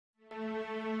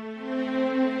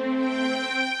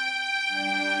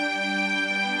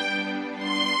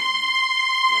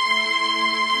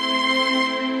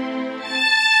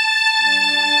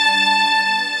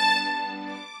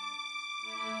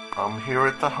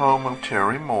the home of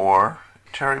Terry Moore.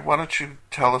 Terry, why don't you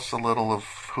tell us a little of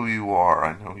who you are?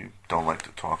 I know you don't like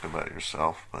to talk about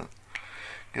yourself, but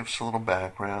give us a little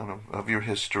background of your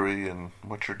history and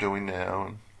what you're doing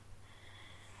now.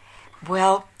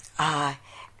 Well,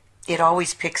 it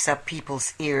always picks up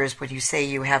people's ears when you say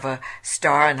you have a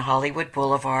star on Hollywood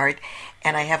Boulevard,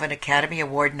 and I have an Academy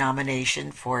Award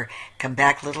nomination for Come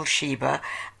Back Little Sheba,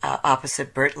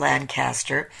 opposite Burt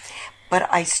Lancaster. But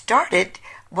I started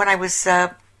when I was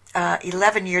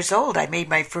 11 years old. I made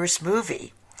my first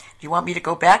movie. Do you want me to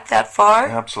go back that far?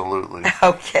 Absolutely.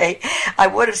 Okay. I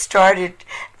would have started,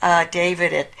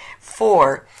 David, at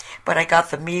 4, but I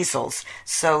got the measles,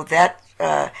 so that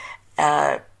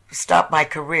stopped my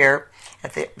career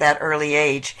at that early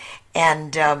age.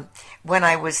 And when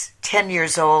I was 10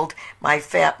 years old, my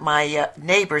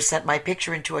neighbor sent my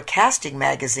picture into a casting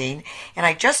magazine, and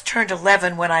I just turned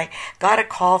 11 when I got a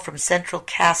call from Central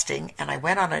Casting, and I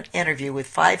went on an interview with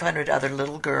 500 other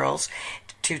little girls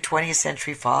to 20th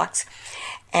Century Fox,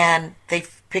 and they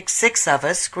picked 6 of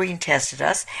us, screen tested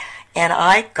us, and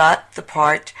I got the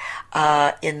part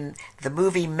in the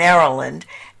movie Maryland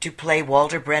to play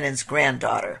Walter Brennan's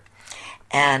granddaughter.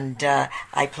 And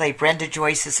I play Brenda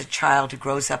Joyce as a child who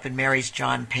grows up and marries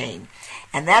John Payne.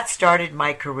 And that started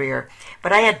my career.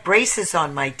 But I had braces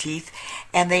on my teeth,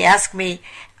 and they asked me,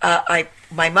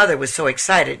 my mother was so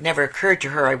excited, it never occurred to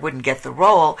her I wouldn't get the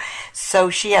role. So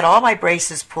she had all my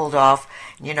braces pulled off.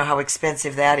 You know how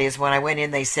expensive that is. When I went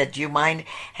in, they said, do you mind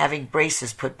having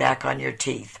braces put back on your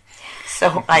teeth?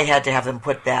 So I had to have them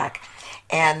put back.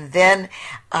 And then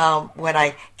when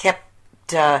I kept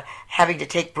having to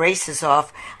take braces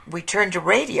off, we turned to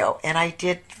radio, and I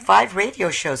did 5 radio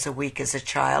shows a week as a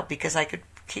child because I could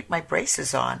keep my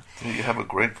braces on. You have a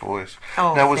great voice.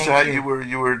 Oh, now, was that you.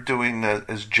 you were doing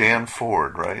as Jan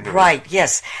Ford, right? Right.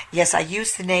 Yes. I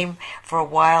used the name for a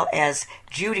while as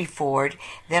Judy Ford.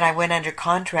 Then I went under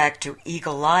contract to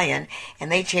Eagle Lion, and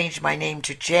they changed my name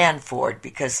to Jan Ford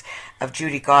because of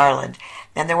Judy Garland.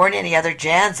 And there weren't any other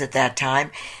Jans at that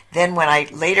time. Then when I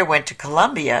later went to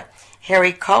Columbia,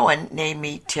 Harry Cohen named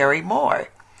me Terry Moore.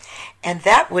 And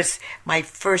that was my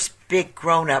first big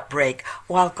grown-up break.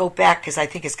 Well, I'll go back because I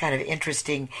think it's kind of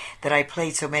interesting that I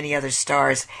played so many other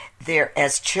stars there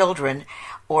as children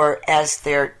or as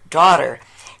their daughter.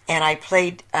 And I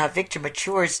played Victor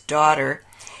Mature's daughter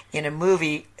in a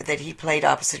movie that he played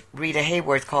opposite Rita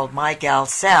Hayworth called My Gal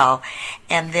Sal.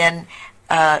 And then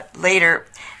later,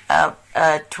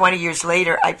 20 years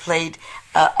later, I played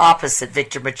opposite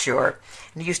Victor Mature.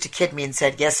 And he used to kid me and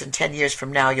said, yes, in 10 years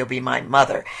from now, you'll be my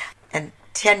mother. And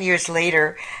 10 years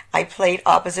later, I played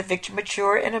opposite Victor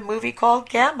Mature in a movie called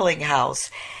Gambling House.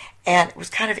 And it was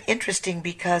kind of interesting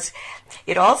because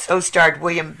it also starred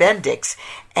William Bendix.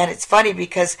 And it's funny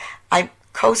because I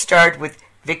co-starred with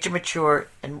Victor Mature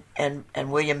and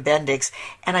William Bendix,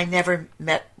 and I never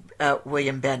met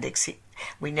William Bendix.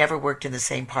 We never worked in the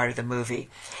same part of the movie.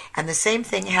 And the same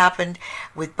thing happened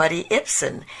with Buddy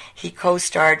Ibsen. He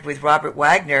co-starred with Robert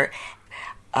Wagner,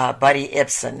 Buddy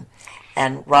Ibsen,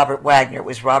 and Robert Wagner. It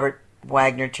was Robert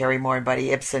Wagner, Terry Moore, and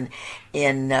Buddy Ibsen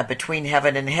in Between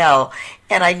Heaven and Hell.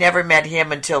 And I never met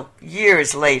him until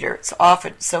years later. It's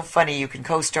often so funny you can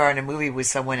co-star in a movie with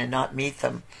someone and not meet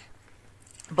them.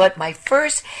 But my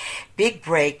first big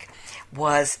break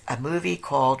was a movie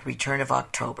called Return of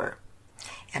October.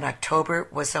 And October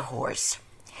was a horse.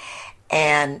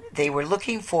 And they were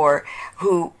looking for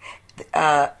who,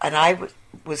 and I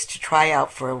was to try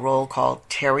out for a role called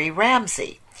Terry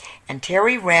Ramsey. And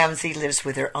Terry Ramsey lives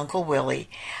with her Uncle Willie,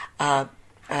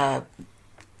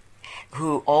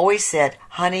 who always said,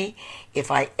 honey, if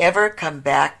I ever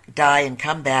die and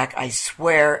come back, I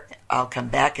swear I'll come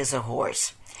back as a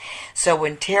horse. So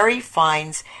when Terry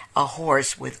finds a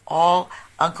horse with all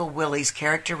Uncle Willie's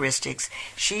characteristics,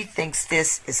 she thinks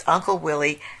this is Uncle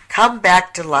Willie come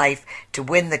back to life to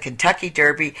win the Kentucky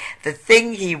Derby, the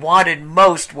thing he wanted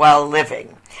most while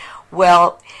living.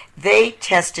 Well, they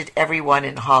tested everyone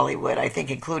in Hollywood, I think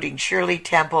including Shirley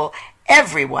Temple,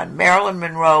 everyone, Marilyn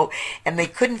Monroe, and they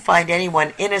couldn't find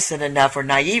anyone innocent enough or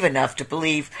naive enough to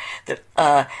believe that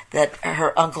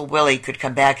her Uncle Willie could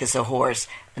come back as a horse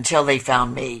until they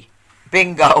found me.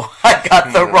 Bingo, I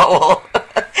got the role.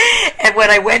 And when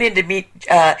I went in to meet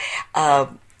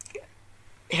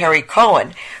Harry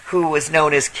Cohen, who was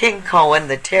known as King Cohen,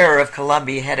 the terror of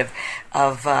Columbia, head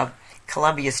of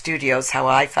Columbia Studios, how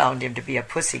I found him to be a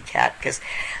pussycat, because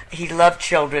he loved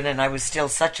children and I was still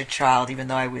such a child, even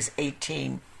though I was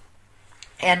 18.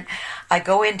 And I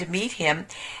go in to meet him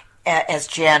as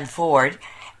Jan Ford,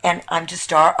 and I'm to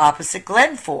star opposite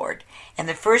Glenn Ford. And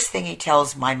the first thing he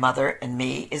tells my mother and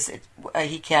me is that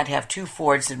he can't have two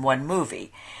Fords in one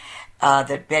movie.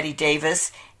 That Bette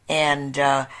Davis and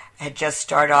had just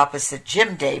starred opposite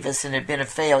Jim Davis and had been a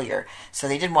failure. So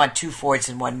they didn't want two Fords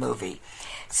in one movie.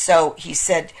 So he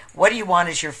said, what do you want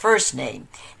as your first name?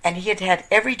 And he had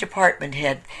every department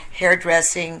head,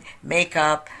 hairdressing,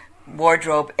 makeup,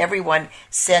 wardrobe, everyone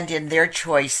send in their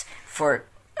choice for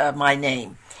my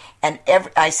name. And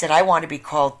I said, I want to be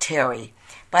called Terry.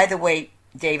 By the way,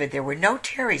 David, there were no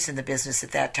Terrys in the business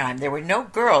at that time. There were no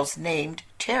girls named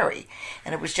Terry.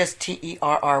 And it was just Terry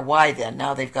then.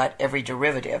 Now they've got every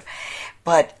derivative.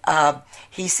 But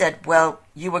he said, well,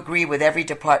 you agree with every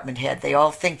department head. They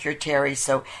all think you're Terry,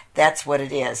 so that's what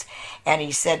it is. And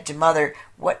he said to Mother,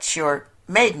 what's your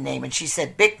maiden name? And she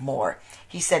said, Bickmore.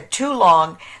 He said, too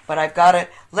long, but I've got a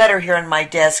letter here on my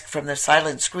desk from the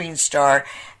silent screen star,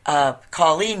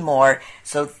 Colleen Moore,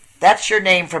 so that's your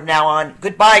name from now on.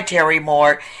 Goodbye, Terry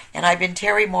Moore. And I've been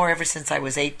Terry Moore ever since I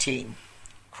was 18,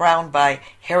 crowned by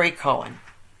Harry Cohen.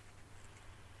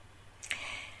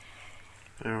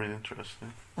 Very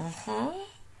interesting. Mm-hmm.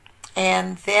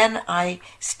 And then I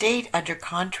stayed under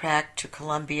contract to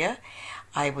Columbia.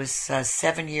 I was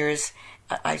 7 years.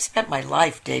 I spent my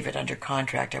life, David, under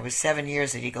contract. I was 7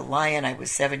 years at Eagle Lion. I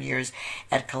was 7 years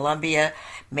at Columbia.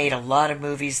 Made a lot of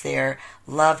movies there.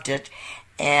 Loved it.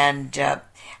 And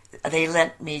they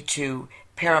lent me to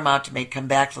Paramount to make Come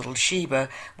Back Little Sheba,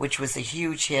 which was a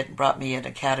huge hit and brought me an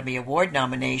Academy Award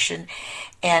nomination.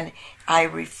 And I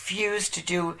refused to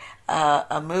do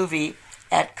a movie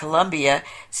at Columbia,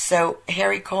 so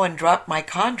Harry Cohen dropped my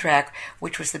contract,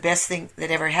 which was the best thing that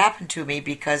ever happened to me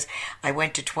because I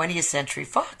went to 20th Century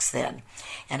Fox then.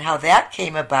 And how that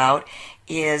came about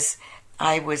is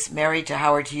I was married to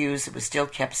Howard Hughes. It was still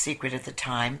kept secret at the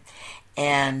time.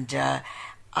 And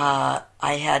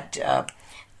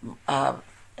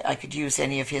I could use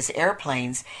any of his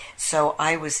airplanes. So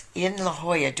I was in La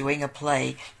Jolla doing a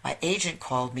play. My agent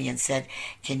called me and said,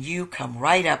 can you come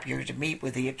right up? You're to meet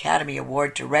with the Academy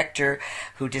Award director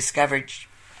who discovered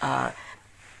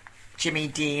Jimmy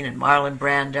Dean and Marlon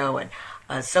Brando and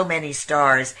so many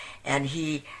stars. And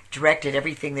he directed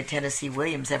everything that Tennessee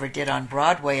Williams ever did on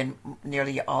Broadway and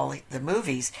nearly all the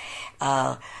movies,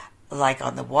 like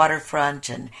On the Waterfront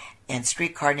and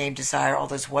Streetcar Named Desire, all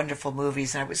those wonderful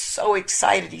movies. And I was so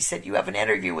excited. He said, you have an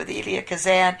interview with Elia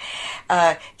Kazan.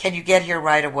 Can you get here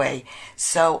right away?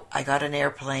 So I got an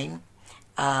airplane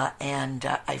and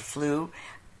I flew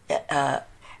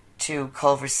to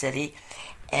Culver City.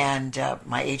 And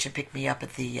my agent picked me up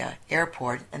at the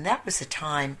airport. And that was a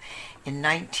time in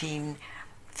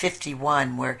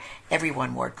 1951 where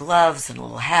everyone wore gloves and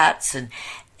little hats.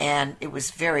 And it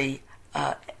was very...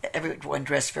 everyone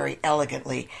dressed very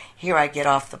elegantly. Here I get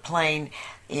off the plane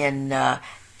in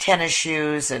tennis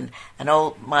shoes and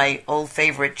my old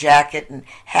favorite jacket and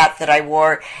hat that I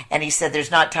wore, and he said,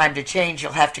 there's not time to change,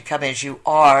 you'll have to come as you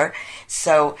are.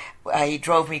 So he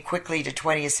drove me quickly to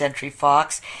 20th Century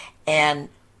Fox, and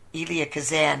Elia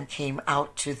Kazan came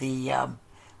out to the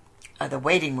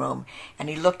waiting room, and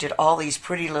he looked at all these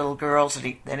pretty little girls,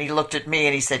 and then he looked at me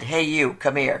and he said, hey, you,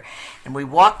 come here. And we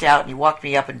walked out, and he walked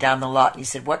me up and down the lot, and he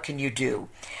said, what can you do?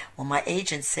 Well, my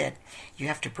agent said, you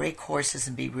have to break horses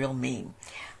and be real mean.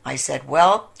 I said,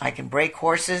 well, I can break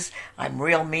horses, I'm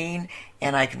real mean,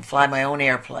 and I can fly my own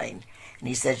airplane. And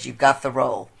he said, you've got the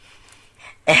role.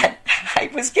 And I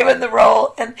was given the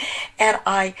role, and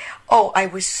I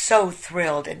was so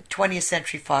thrilled. And 20th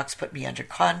Century Fox put me under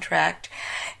contract,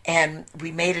 and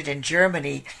we made it in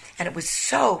Germany. And it was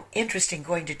so interesting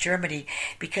going to Germany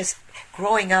because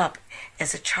growing up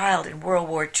as a child in World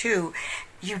War II,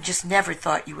 you just never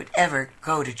thought you would ever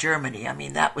go to Germany. I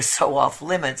mean, that was so off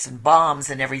limits and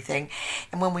bombs and everything.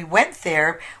 And when we went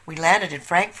there, we landed in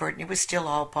Frankfurt, and it was still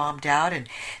all bombed out. And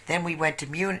then we went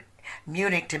to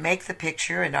Munich to make the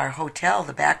picture, and our hotel,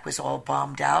 the back was all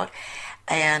bombed out,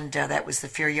 and that was the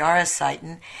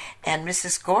Führerjahreszeiten, and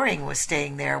Mrs. Goring was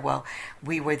staying there while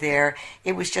we were there.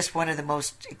 It was just one of the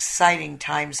most exciting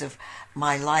times of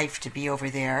my life to be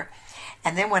over there.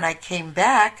 And then when I came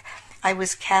back, I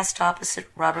was cast opposite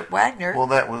Robert Wagner. Well,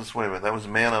 that was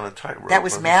Man on a Tightrope. That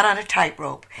was Man on a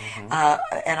Tightrope.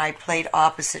 Mm-hmm. And I played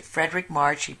opposite Frederick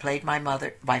March. He played my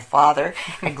father,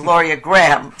 and Gloria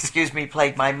Graham,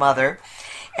 played my mother.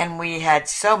 And we had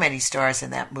so many stars in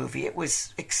that movie. It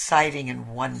was exciting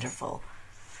and wonderful.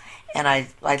 And I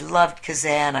loved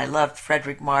Kazan. I loved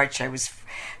Frederick March. I was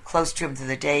close to him to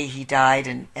the day he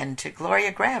died, and to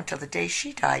Gloria Graham till the day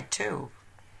she died, too.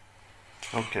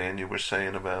 Okay, and you were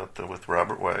saying about with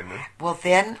Robert Wagner. Well,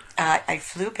 then I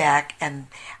flew back, and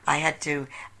I had to.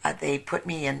 They put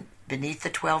me in beneath the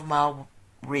 12-mile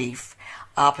reef,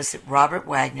 opposite Robert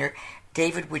Wagner,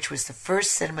 David, which was the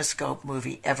first CinemaScope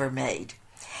movie ever made.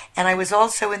 And I was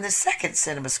also in the second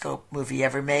CinemaScope movie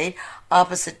ever made,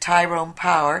 opposite Tyrone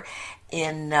Power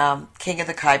in King of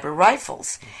the Khyber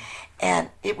Rifles. And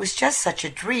it was just such a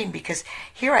dream because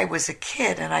here I was a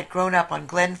kid and I'd grown up on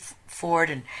Glenn Ford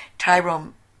and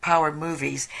Tyrone Power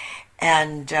movies,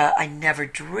 and I never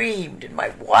dreamed in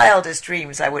my wildest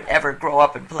dreams I would ever grow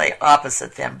up and play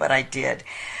opposite them, but I did.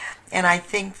 And I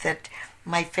think that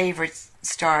my favorite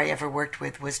star I ever worked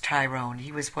with was Tyrone.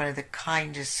 He was one of the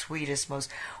kindest, sweetest, most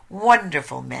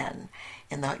wonderful men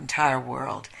in the entire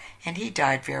world. And he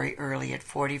died very early at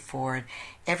 44, and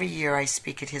every year I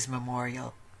speak at his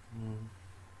memorial. Mm.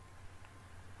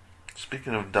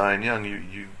 Speaking of dying young,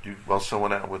 you also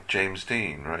went out with James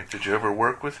Dean, right? Did you ever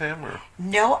work with him? Or?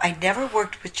 No, I never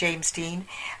worked with James Dean,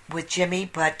 with Jimmy,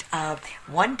 but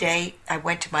one day I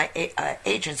went to my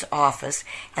agent's office,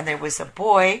 and there was a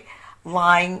boy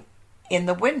lying in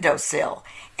the windowsill,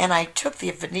 and I took the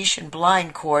Venetian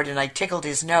blind cord and I tickled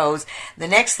his nose. The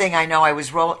next thing I know,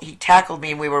 he tackled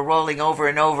me and we were rolling over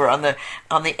and over on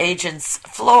the agent's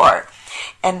floor,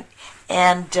 and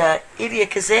Elia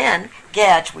Kazan,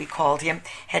 Gadge we called him,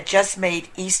 had just made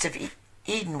East of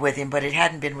Eden with him, but it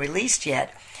hadn't been released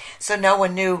yet, so no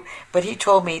one knew. But he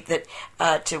told me that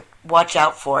to watch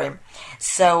out for him,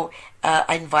 so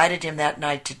I invited him that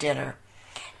night to dinner,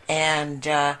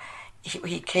 and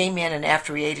he came in, and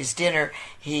after he ate his dinner,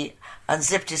 he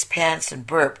unzipped his pants and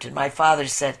burped, and my father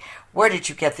said, "Where did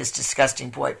you get this disgusting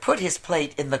boy? Put his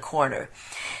plate in the corner."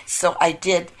 So I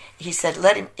did. He said,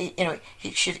 "Let him,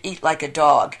 he should eat like a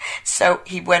dog." So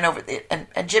he went over there, and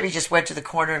Jimmy just went to the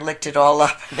corner and licked it all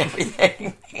up and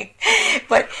everything.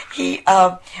 But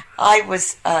I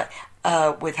was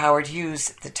with Howard Hughes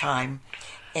at the time,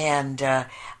 and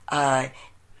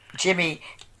Jimmy,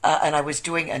 and I was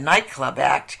doing a nightclub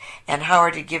act, and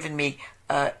Howard had given me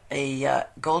a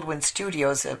Goldwyn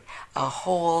Studios a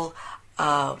whole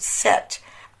set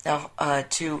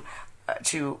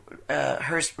to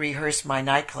rehearse my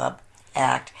nightclub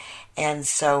act. And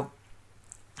so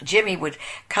Jimmy would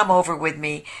come over with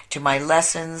me to my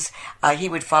lessons. He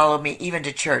would follow me even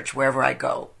to church wherever I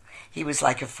go. He was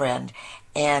like a friend.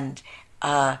 And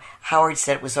Howard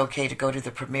said it was okay to go to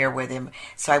the premiere with him.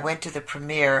 So I went to the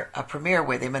premiere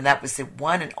with him, and that was the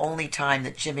one and only time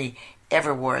that Jimmy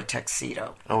ever wore a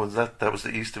tuxedo. Oh, was that was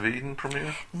the East of Eden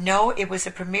premiere? No, it was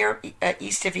a premiere.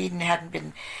 East of Eden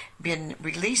hadn't been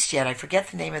released yet. I forget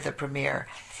the name of the premiere.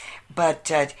 But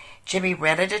Jimmy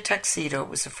rented a tuxedo. It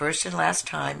was the first and last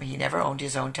time. He never owned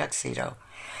his own tuxedo,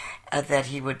 that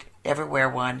he would ever wear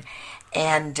one.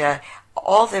 And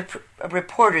all the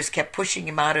reporters kept pushing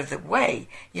him out of the way,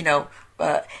 and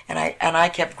I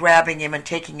kept grabbing him and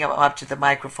taking him up to the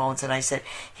microphones, and I said,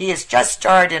 "He has just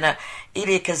starred in a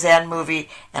Elia Kazan movie,"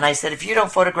 and I said, "If you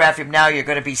don't photograph him now, you're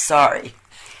going to be sorry."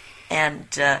 And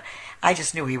I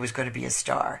just knew he was going to be a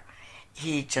star.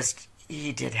 He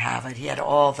did have it. He had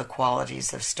all the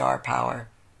qualities of star power.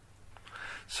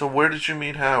 So where did you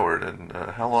meet Howard, and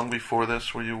how long before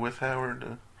this were you with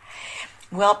Howard?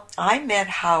 Well, I met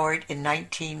Howard in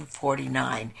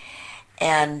 1949,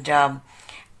 and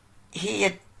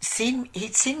he'd seen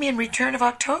me in Return of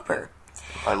October.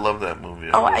 I love that movie.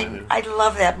 I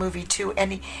love that movie too.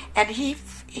 And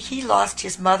he lost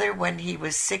his mother when he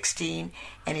was 16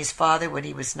 and his father when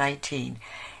he was 19.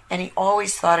 And he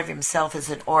always thought of himself as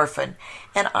an orphan.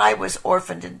 And I was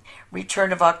orphaned in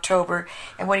Return of October.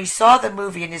 And when he saw the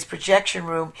movie in his projection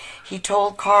room, he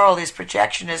told Carl, his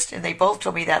projectionist, and they both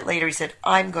told me that later, he said,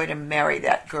 "I'm going to marry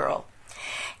that girl."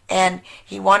 And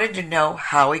he wanted to know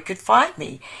how he could find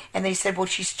me. And they said, "Well,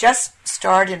 she's just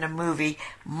starred in a movie,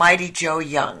 Mighty Joe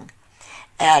Young,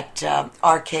 at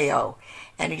RKO."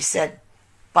 And he said,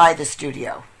 "Buy the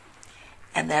studio."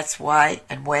 And that's why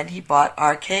and when he bought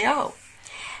RKO.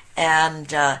 And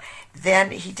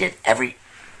then he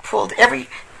pulled every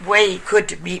way he could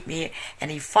to meet me.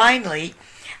 And he finally,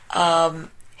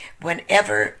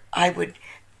 whenever I would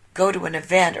go to an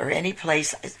event or any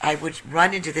place, I would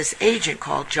run into this agent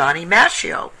called Johnny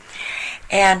Mascio.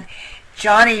 And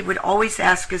Johnny would always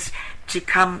ask us to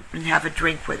come and have a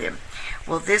drink with him.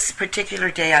 Well, this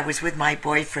particular day I was with my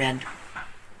boyfriend,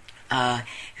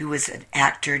 who was an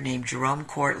actor named Jerome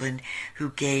Cortland,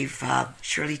 who gave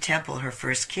Shirley Temple her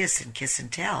first kiss in Kiss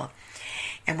and Tell.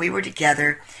 And we were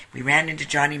together. We ran into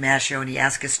Johnny Mascio, and he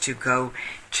asked us to go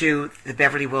to the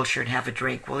Beverly Wilshire and have a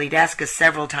drink. Well, he'd asked us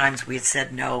several times. We had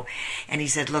said no. And he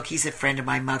said, "Look, he's a friend of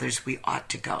my mother's. We ought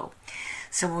to go."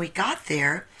 So when we got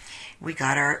there, we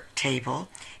got our table,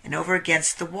 and over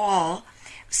against the wall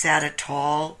sat a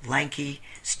tall, lanky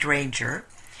stranger.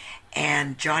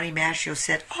 And Johnny Maschio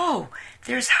said, "Oh,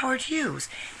 there's Howard Hughes."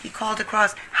 He called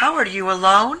across, "Howard, are you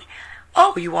alone?"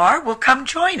 "Oh, you are? Well, come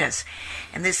join us."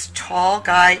 And this tall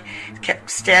guy kept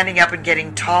standing up and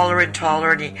getting taller and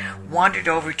taller, and he wandered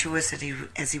over to us. And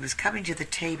as he was coming to the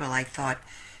table, I thought,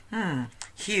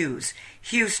 Hughes,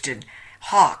 Houston,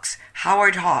 Hawks,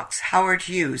 Howard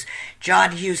Hughes,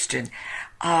 John Houston.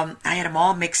 I had them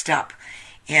all mixed up.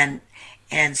 And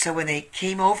so when they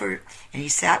came over and he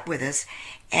sat with us,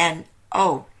 and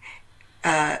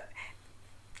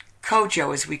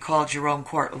Kojo, as we call Jerome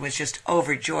Cortland, was just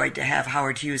overjoyed to have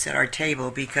Howard Hughes at our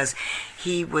table because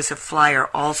he was a flyer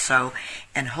also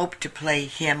and hoped to play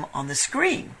him on the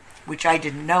screen, which I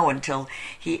didn't know until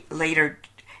he later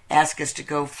asked us to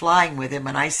go flying with him,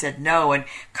 and I said no, and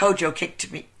Kojo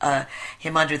kicked me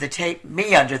under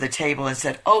the table and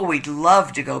said, "Oh, we'd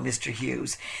love to go, Mr.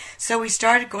 Hughes." So we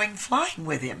started going flying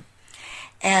with him,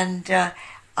 and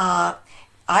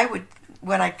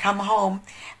when I'd come home,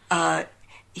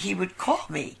 he would call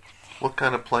me. What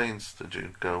kind of planes did you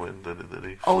go in? Did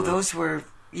he fly? Oh, those were,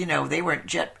 they weren't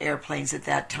jet airplanes at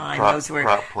that time. Those were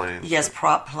prop planes. Yes,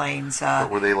 prop planes.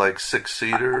 Were they like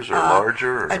 6-seaters or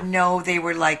larger? Or? No, they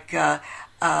were like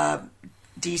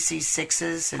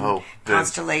DC-6s and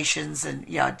Constellations and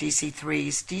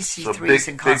DC-3s, DC-3s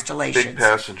and Constellations. Big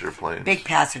passenger planes. Big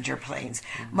passenger planes,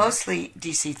 mostly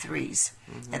DC-3s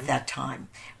at that time,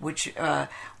 which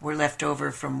were left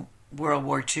over from World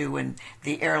War II, and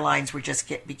the airlines were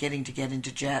just beginning to get into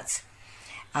jets.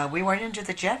 We weren't into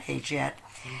the jet age yet.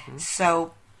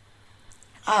 So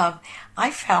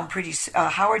I found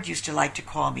Howard used to like to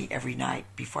call me every night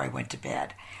before I went to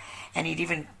bed. And he'd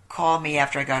even call me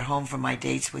after I got home from my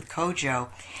dates with Kojo.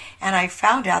 And I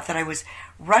found out that I was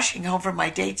rushing home from my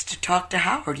dates to talk to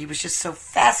Howard. He was just so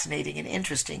fascinating and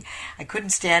interesting. I couldn't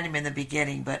stand him in the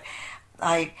beginning, but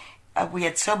we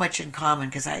had so much in common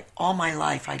because all my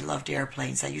life I loved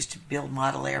airplanes. I used to build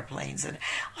model airplanes, and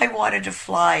I wanted to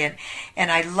fly,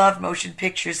 and I loved motion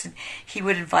pictures. And he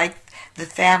would invite the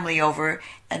family over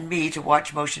and me to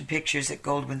watch motion pictures at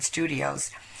Goldwyn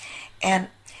Studios. And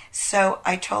so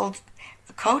I told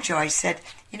Kojo, I said,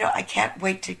 I can't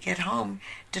wait to get home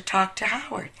to talk to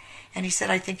Howard. And he said,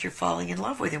 "I think you're falling in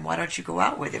love with him. Why don't you go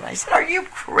out with him?" I said, "Are you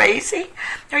crazy?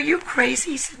 Are you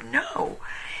crazy?" He said, "No."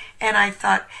 And I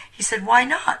thought, he said, "Why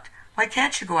not? Why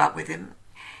can't you go out with him?"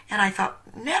 And I thought,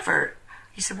 "Never."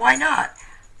 He said, "Why not?"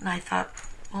 And I thought,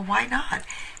 "Well, why not?"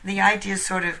 And the idea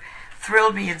sort of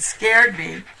thrilled me and scared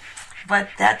me. But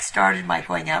that started my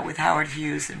going out with Howard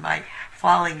Hughes and my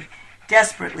falling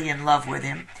desperately in love with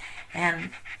him.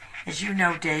 And as you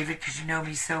know, David, because you know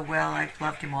me so well, I've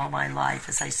loved him all my life.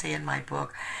 As I say in my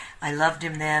book, I loved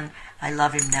him then, I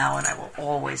love him now, and I will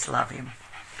always love him.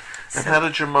 And how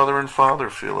did your mother and father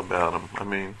feel about him? I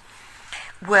mean,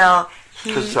 well,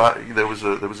 because there was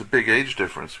a big age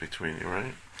difference between you,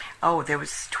 right? Oh, there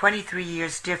was 23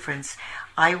 years difference.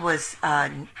 I was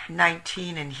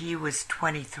 19 and he was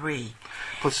 23.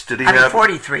 Plus, did he have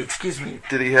 43? Excuse me.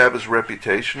 Did he have his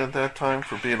reputation at that time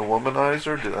for being a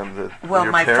womanizer? Well,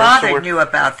 my father knew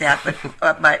about that,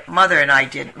 but my mother and I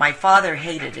didn't. My father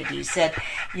hated it. He said,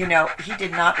 he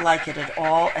did not like it at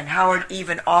all, and Howard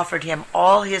even offered him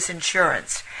all his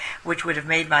insurance, which would have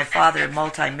made my father a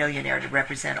multimillionaire to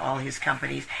represent all his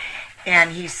companies.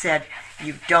 And he said,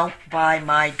 "You don't buy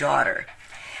my daughter."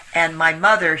 And my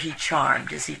mother, he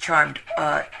charmed, as he charmed.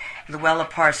 Luella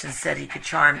Parsons said he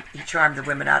charmed the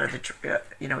women out of the,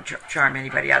 charm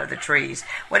anybody out of the trees.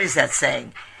 What is that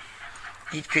saying?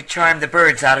 He could charm the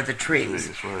birds out of the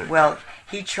trees. Right. Well,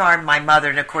 he charmed my mother,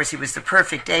 and of course he was the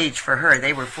perfect age for her.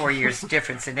 They were 4 years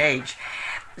difference in age.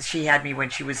 She had me when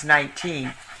she was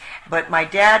 19. But my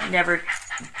dad never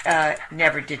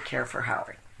did care for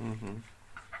Howard. Mm-hmm.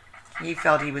 He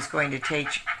felt he was going to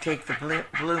take the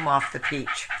bloom off the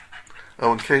peach.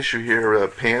 Oh, in case you hear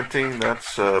panting,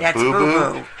 that's Boo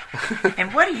Boo.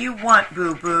 And what do you want,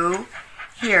 Boo Boo?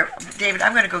 Here, David,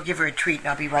 I'm going to go give her a treat, and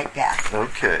I'll be right back.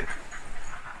 Okay.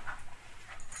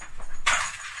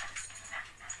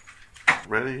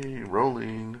 Ready,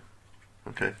 rolling.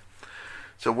 Okay.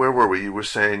 So where were we? You were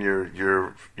saying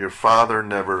your father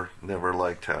never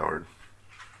liked Howard.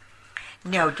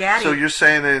 No, Daddy. So you're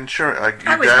saying that insurance?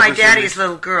 I was my daddy's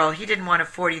little girl. He didn't want a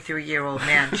 43-year-old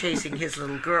man chasing his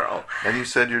little girl. And you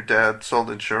said your dad sold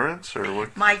insurance, or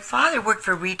what? My father worked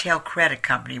for a retail credit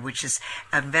company, which is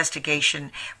an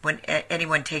investigation. When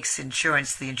anyone takes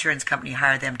insurance, the insurance company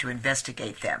hire them to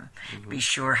investigate them, be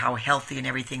sure how healthy and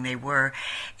everything they were.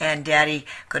 And Daddy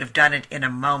could have done it in a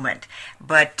moment.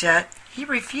 But he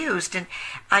refused, and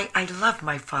I loved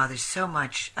my father so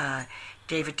much.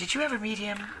 David, did you ever meet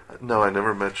him? No, I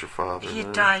never met your father. He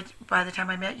no. died by the time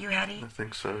I met you, had he? I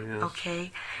think so, yes.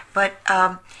 Okay. But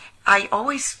I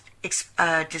always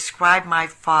describe my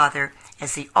father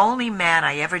as the only man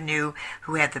I ever knew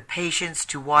who had the patience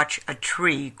to watch a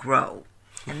tree grow.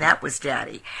 And that was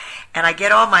Daddy. And I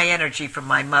get all my energy from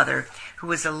my mother, who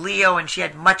was a Leo, and she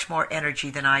had much more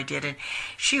energy than I did. And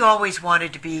she always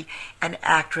wanted to be an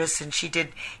actress, and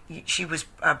she was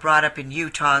brought up in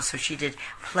Utah, so she did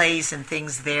plays and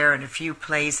things there, and a few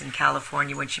plays in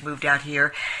California when she moved out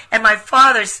here. And my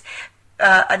father's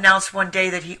announced one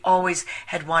day that he always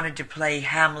had wanted to play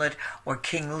Hamlet or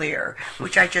King Lear,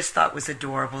 which I just thought was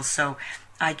adorable. So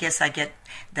I guess I get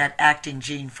that acting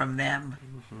gene from them.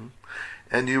 Mm-hmm.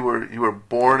 And you were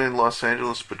born in Los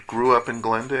Angeles, but grew up in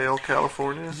Glendale,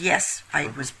 California? Yes, I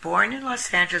was born in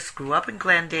Los Angeles, grew up in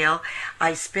Glendale.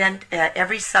 I spent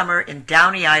every summer in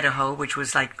Downey, Idaho, which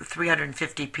was like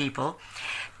 350 people.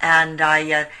 And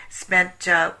I spent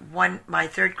my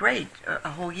third grade,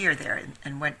 a whole year there,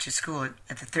 and went to school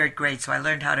at the third grade. So I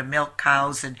learned how to milk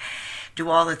cows and do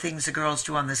all the things the girls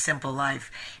do on The Simple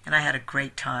Life. And I had a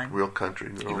great time. Real country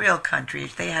girl. Real country.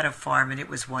 They had a farm, and it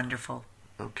was wonderful.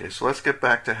 Okay, so let's get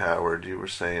back to Howard. You were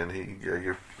saying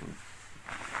you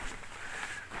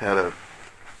had a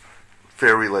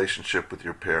fair relationship with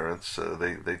your parents.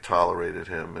 They tolerated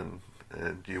him,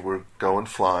 and you were going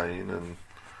flying. And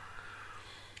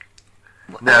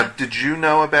now, did you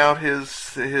know about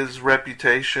his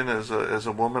reputation as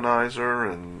a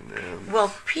womanizer? And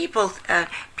well,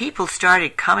 people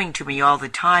started coming to me all the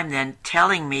time then,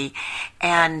 telling me,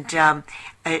 and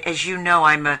as you know,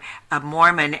 I'm a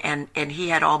Mormon, and he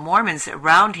had all Mormons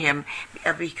around him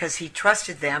because he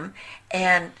trusted them,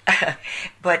 and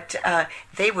but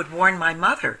they would warn my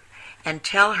mother and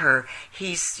tell her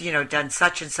he's done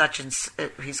such and such, and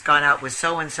he's gone out with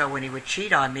so and so when he would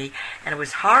cheat on me, and it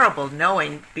was horrible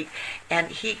knowing. And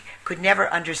he could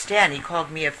never understand. He called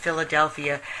me a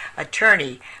Philadelphia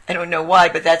attorney. I don't know why,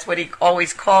 but that's what he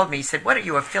always called me. He said, "What are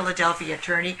you, a Philadelphia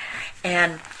attorney?"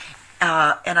 And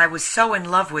I was so in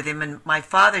love with him. And my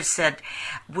father said,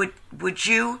 "Would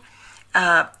you?"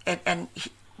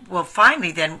 Well,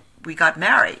 finally, then we got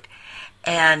married,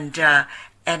 and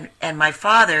my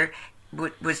father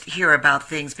would hear about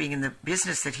things, being in the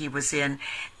business that he was in,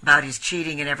 about his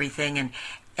cheating and everything,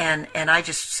 and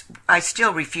I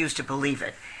still refuse to believe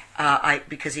it,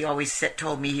 because he always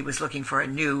told me he was looking for a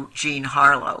new Jean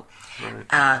Harlow,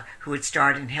 right, who had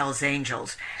starred in Hell's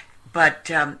Angels. But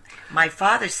my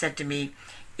father said to me,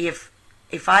 if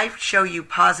I show you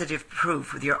positive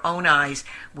proof with your own eyes,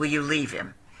 will you leave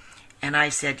him? And I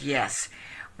said yes.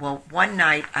 Well, one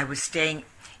night I was staying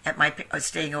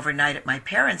overnight at my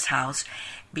parents' house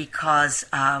because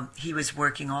he was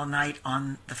working all night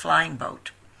on the flying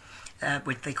boat,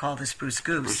 which they call the Spruce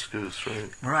Goose. Spruce Goose,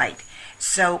 right. Right.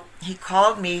 So he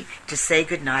called me to say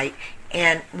goodnight,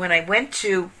 and when I went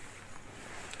to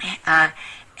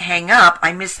hang up,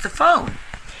 I missed the phone.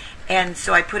 And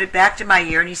so I put it back to my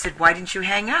ear, and he said, "Why didn't you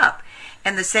hang up?"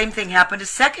 And the same thing happened a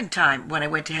second time. When I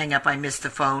went to hang up, I missed the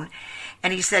phone.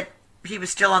 And he said, he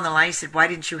was still on the line. He said, "Why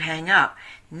didn't you hang up?"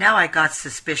 Now I got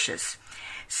suspicious.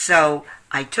 So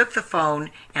I took the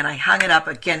phone and I hung it up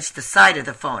against the side of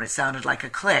the phone. It sounded like a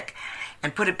click,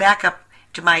 and put it back up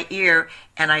to my ear.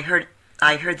 And I heard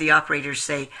the operator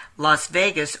say, "Las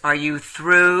Vegas, are you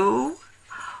through?"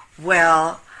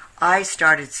 Well, I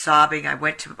started sobbing. I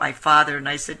went to my father and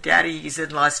I said, "Daddy, he's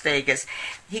in Las Vegas."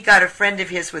 He got a friend of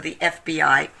his with the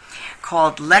FBI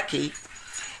called Lecky.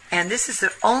 And this is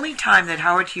the only time that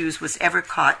Howard Hughes was ever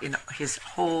caught in his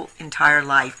whole entire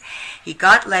life. He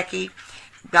got Lecky,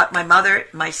 got my mother,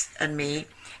 and me,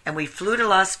 and we flew to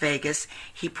Las Vegas.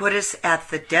 He put us at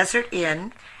the Desert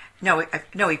Inn. No,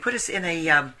 he put us in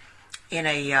a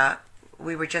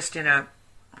we were just in a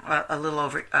little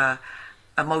over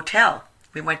a motel.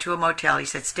 We went to a motel. He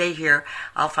said, "Stay here.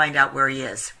 I'll find out where he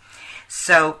is."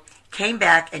 So came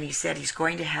back, and he said he's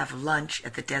going to have lunch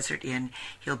at the Desert Inn.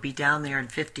 He'll be down there in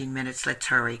 15 minutes. Let's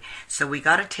hurry. So we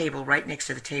got a table right next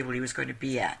to the table he was going to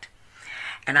be at.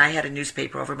 And I had a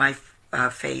newspaper over my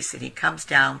face, and he comes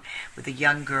down with a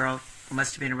young girl who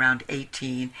must have been around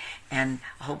 18, and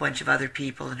a whole bunch of other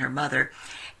people and her mother.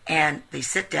 And they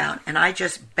sit down, and I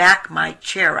just back my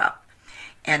chair up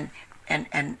and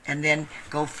then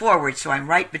go forward. So I'm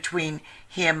right between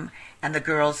him and the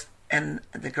girl's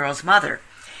mother.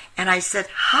 And I said,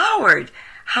 "Howard,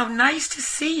 how nice to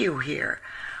see you here."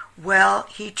 Well,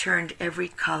 he turned every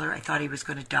color. I thought he was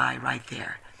going to die right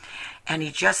there. And he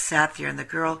just sat there, and the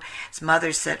girl's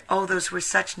mother said, "Oh, those were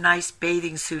such nice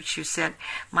bathing suits you sent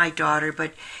my daughter,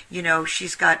 but,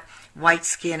 she's got white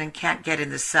skin and can't get in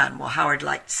the sun." Well, Howard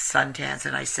liked suntans,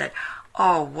 and I said,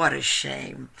 "Oh, what a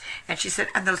shame." And she said,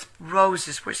 "And those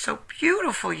roses were so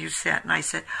beautiful you sent." And I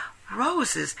said,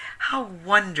 "Roses? How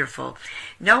wonderful."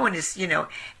 No one is,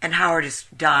 and Howard is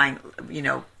dying,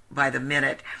 by the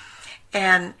minute.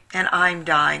 And I'm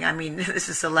dying. I mean, this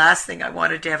is the last thing I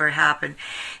wanted to ever happen.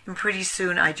 And pretty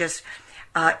soon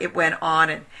it went on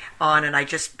and on, and I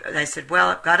said, "Well,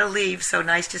 I've got to leave. So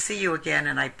nice to see you again."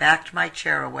 And I backed my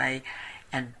chair away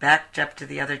and backed up to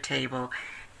the other table,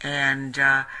 and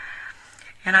I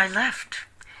left.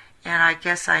 And I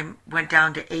guess I went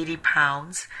down to 80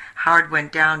 pounds. Howard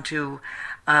went down to,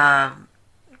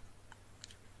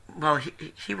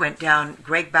 he went down.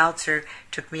 Greg Boutzer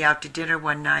took me out to dinner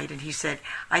one night, and he said,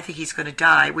 "I think he's going to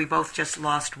die. We both just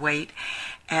lost weight,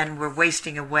 and we're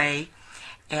wasting away."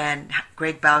 And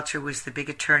Greg Boutzer was the big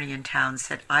attorney in town,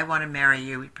 said, "I want to marry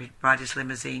you." He brought his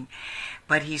limousine.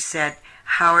 But he said,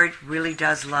 "Howard really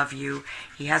does love you.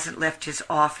 He hasn't left his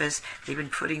office. They've been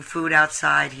putting food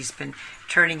outside. He's been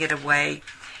turning it away."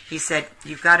 He said,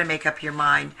 "You've got to make up your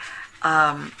mind.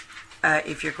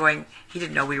 If you're going," he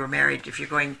didn't know we were married, "if you're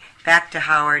going back to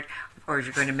Howard or if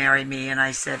you're going to marry me." And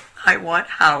I said, "I want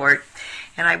Howard."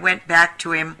 And I went back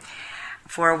to him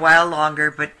for a while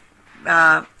longer, but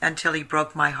until he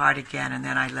broke my heart again, and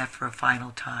then I left for a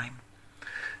final time.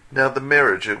 Now the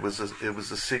marriage, it was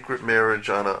a secret marriage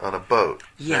on a boat.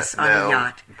 Yes, on a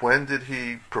yacht. When did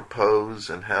he propose,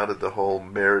 and how did the whole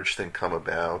marriage thing come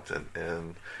about,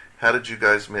 and how did you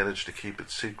guys manage to keep it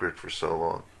secret for so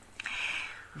long?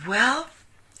 Well,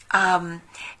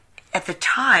 at the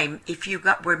time, if you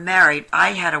were married,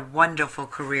 I had a wonderful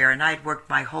career, and I'd worked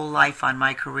my whole life on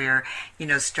my career,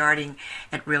 starting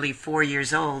at really 4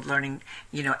 years old, learning,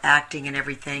 acting and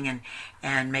everything,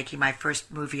 and making my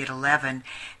first movie at 11.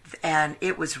 And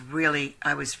it was really,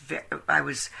 I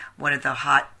was one of the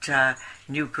hot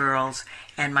new girls,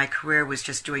 and my career was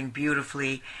just doing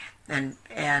beautifully, and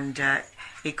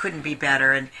it couldn't be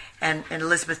better. And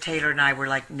Elizabeth Taylor and I were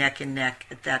like neck and neck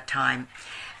at that time.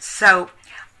 So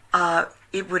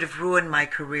it would have ruined my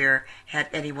career had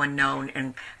anyone known,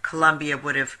 and Columbia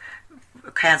would have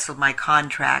canceled my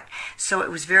contract. So it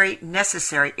was very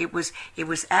necessary. It was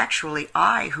actually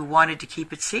I who wanted to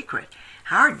keep it secret.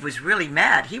 Howard was really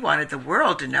mad. He wanted the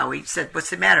world to know. He said,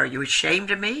 "What's the matter? Are you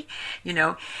ashamed of me?"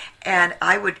 And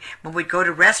when we'd go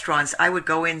to restaurants, I would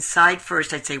go inside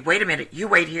first. I'd say, "Wait a minute, you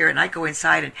wait here," and I'd go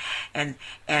inside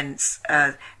and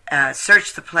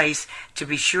search the place to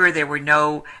be sure there were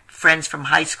no friends from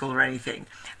high school or anything.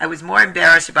 I was more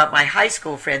embarrassed about my high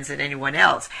school friends than anyone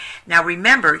else. Now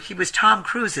remember, he was Tom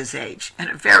Cruise's age and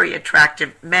a very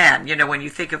attractive man, when you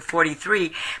think of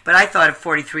 43, but I thought of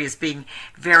 43 as being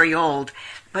very old.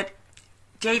 But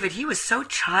David, he was so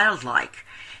childlike.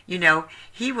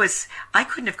 I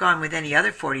couldn't have gone with any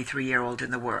other 43-year-old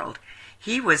in the world.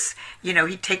 He was,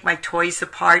 he'd take my toys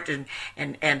apart and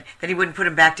then he wouldn't put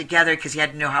them back together because he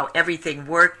had to know how everything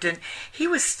worked. And he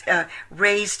was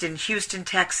raised in Houston,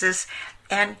 Texas,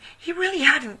 and he really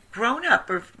hadn't grown up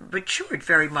or matured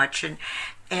very much,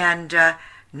 and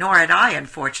nor had I,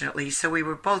 unfortunately. So we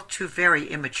were both two very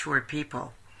immature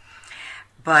people.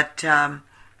 But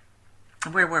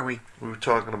where were we? We were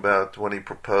talking about when he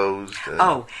proposed.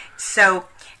 So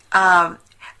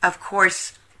of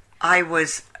course I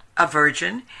was a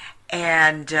virgin,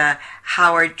 and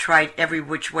Howard tried every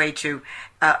which way to.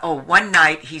 One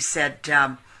night he said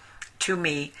to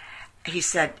me, he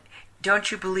said,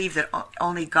 "Don't you believe that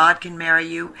only God can marry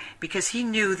you?" Because he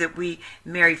knew that we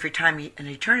married for time and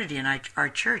eternity in our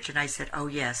church. And I said, "Oh,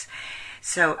 yes."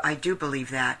 So I do believe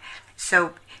that.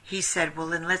 So he said, "Well,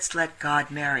 then let's let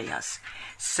God marry us."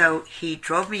 So he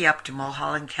drove me up to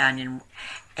Mulholland Canyon,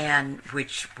 and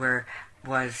which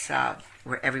was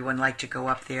where everyone liked to go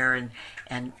up there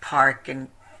and park and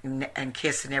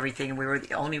kiss and everything. And we were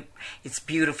the only. It's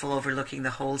beautiful, overlooking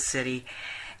the whole city.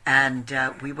 And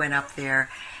we went up there.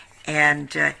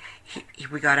 And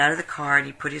we got out of the car, and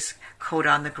he put his coat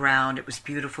on the ground. It was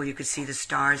beautiful. You could see the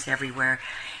stars everywhere.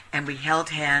 And we held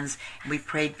hands, and we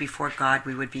prayed before God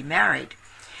we would be married.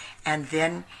 And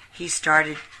then he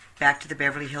started back to the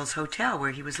Beverly Hills Hotel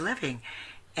where he was living.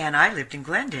 And I lived in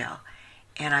Glendale.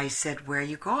 And I said, "Where are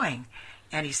you going?"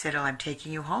 And he said, "Oh, I'm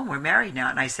taking you home. We're married now."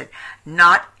 And I said,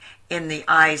 "Not in the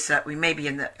eyes, we may be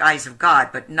in the eyes of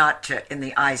God, but not in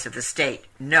the eyes of the state.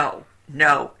 No.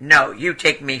 No, you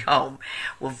take me home."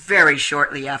 Well, very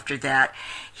shortly after that,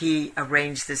 he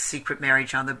arranged this secret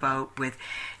marriage on the boat with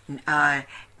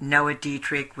Noah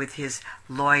Dietrich, with his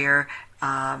lawyer,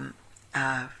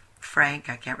 Frank,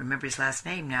 I can't remember his last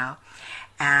name now,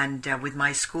 and with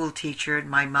my school teacher and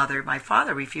my mother. My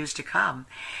father refused to come,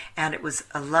 and it was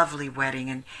a lovely wedding.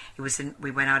 And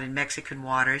we went out in Mexican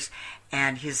waters,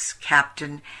 and his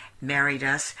captain married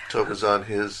us. So it was on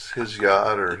his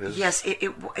yacht or his... Yes,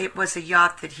 it was a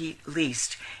yacht that he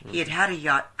leased. He had a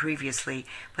yacht previously,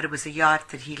 but it was a yacht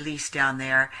that he leased down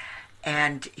there.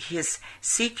 And his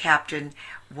sea captain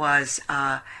was,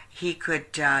 he could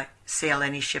sail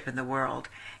any ship in the world,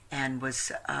 and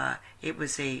it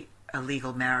was a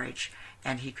legal marriage,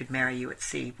 and he could marry you at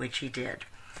sea, which he did.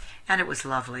 And it was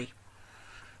lovely.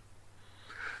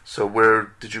 So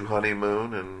where did you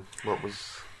honeymoon, and what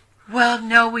was... Well,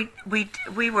 no,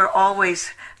 we were always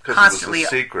constantly... It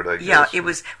was a secret, I guess. Yeah, it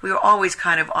was. We were always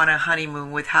kind of on a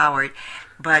honeymoon with Howard,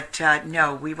 but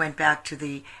no, we went back to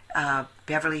the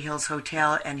Beverly Hills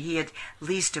Hotel, and he had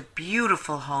leased a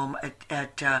beautiful home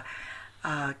at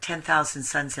 10,000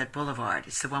 Sunset Boulevard.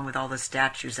 It's the one with all the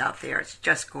statues out there. It's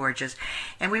just gorgeous,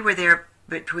 and we were there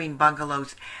between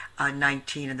Bungalows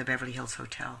 19 and the Beverly Hills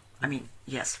Hotel.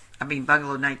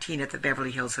 Bungalow 19 at the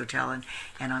Beverly Hills Hotel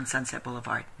and on Sunset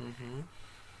Boulevard. Mm-hmm.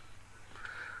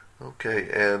 Okay,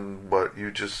 and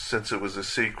since it was a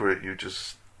secret, you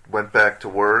just went back to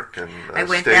work and I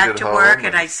went stayed back at to home work,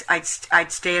 and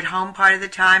I'd stay at home part of the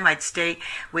time. I'd stay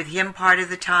with him part of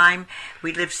the time.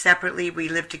 We lived separately. We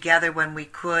lived together when we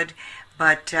could,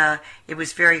 but it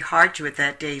was very hard to in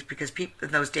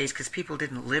those days because people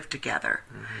didn't live together.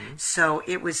 Mm-hmm. So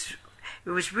it was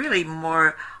really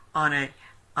more on a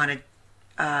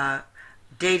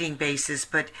dating basis,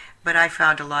 but I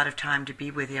found a lot of time to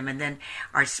be with him. And then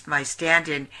my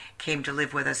stand-in came to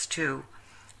live with us too,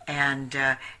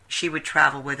 and she would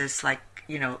travel with us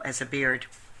as a beard.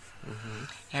 Mm-hmm.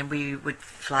 And we would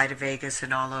fly to Vegas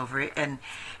and all over it,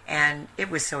 and it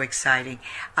was so exciting.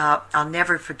 I'll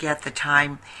never forget the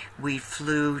time we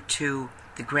flew to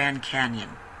the Grand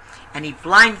Canyon, and he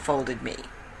blindfolded me.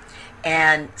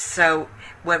 And so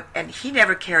and he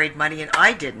never carried money, and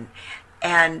I didn't.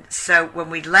 And so when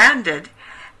we landed,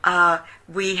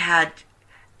 we had,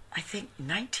 I think,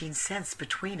 19 cents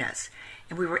between us,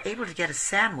 and we were able to get a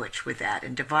sandwich with that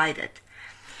and divide it.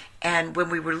 And when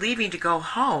we were leaving to go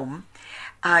home,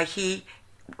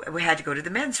 we had to go to the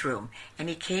men's room, and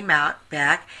he came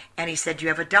back, and he said, "Do you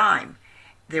have a dime?"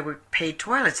 There were paid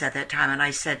toilets at that time, and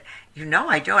I said,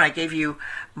 I don't. I gave you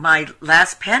my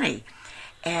last penny.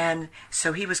 And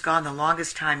so he was gone the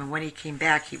longest time, and when he came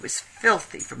back, he was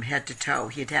filthy from head to toe.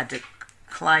 He had to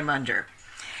climb under.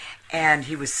 And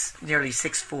he was nearly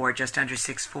 6'4", just under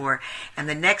 6'4". And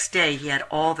the next day, he had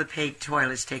all the paid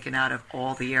toilets taken out of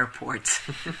all the airports.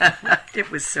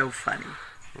 It was so funny.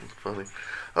 That's funny.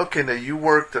 Okay, now you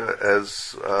worked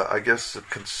as, I guess, a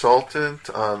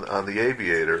consultant on The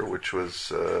Aviator, which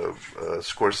was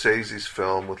Scorsese's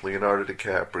film with Leonardo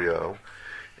DiCaprio.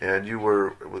 And you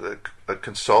were a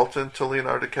consultant to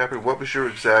Leonardo DiCaprio. What was your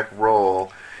exact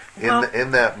role in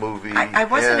that movie? I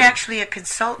wasn't actually a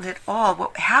consultant at all.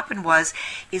 What happened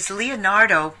is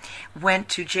Leonardo went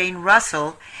to Jane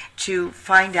Russell to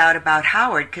find out about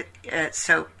Howard,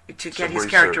 to get his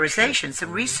characterization,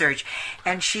 some research.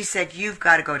 And she said, "You've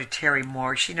got to go to Terry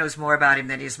Moore. She knows more about him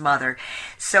than his mother."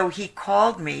 So he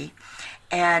called me,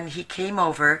 and he came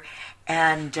over,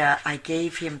 and I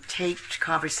gave him taped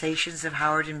conversations of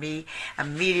Howard and me.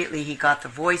 Immediately he got the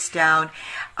voice down.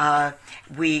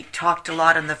 We talked a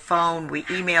lot on the phone. We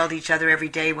emailed each other every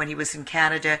day when he was in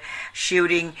Canada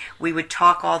shooting. We would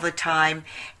talk all the time.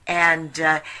 And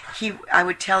I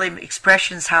would tell him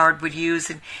expressions Howard would use,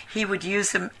 and he would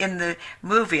use them in the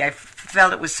movie. I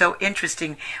felt it was so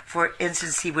interesting. For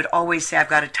instance, he would always say, "I've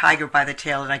got a tiger by the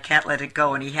tail and I can't let it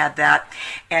go," and he had that.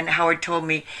 And Howard told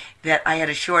me that I had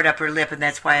a short upper lip, and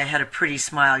that's why I had a pretty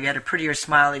smile. You had a prettier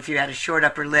smile if you had a short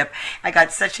upper lip. I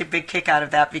got such a big kick out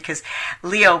of that because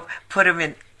Leo put him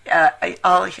in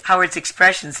all Howard's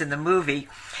expressions in the movie,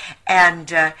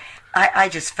 and I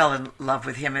just fell in love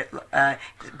with him.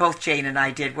 Both Jane and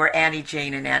I did. We're Annie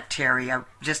Jane and Aunt Terry.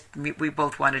 We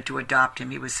both wanted to adopt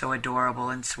him. He was so adorable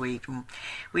and sweet. And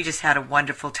we just had a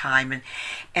wonderful time.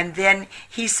 And then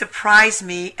he surprised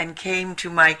me and came to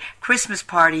my Christmas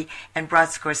party and brought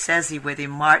Scorsese with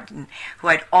him, Martin, who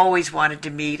I'd always wanted to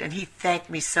meet. And he thanked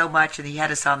me so much, and he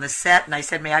had us on the set. And I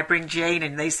said, "May I bring Jane?"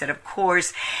 And they said, "Of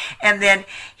course." And then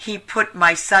he put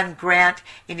my son Grant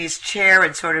in his chair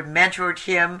and sort of mentored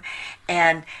him.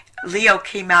 And Leo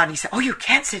came out and he said, "Oh, you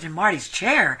can't sit in Marty's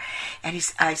chair." And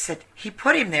I said, "He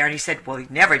put him there." And he said, "Well, he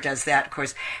never does that." Of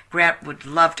course, Grant would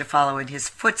love to follow in his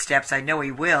footsteps. I know he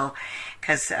will,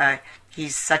 because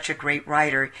he's such a great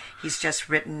writer. He's just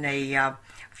written a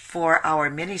for our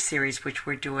miniseries, which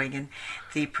we're doing, and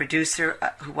the producer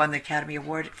who won the Academy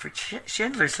Award for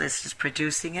Schindler's List is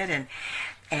producing it,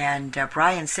 and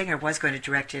Bryan Singer was going to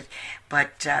direct it,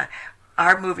 but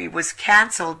our movie was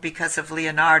canceled because of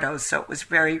Leonardo, so it was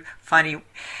very funny,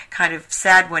 kind of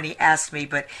sad when he asked me,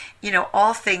 but,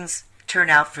 all things turn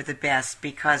out for the best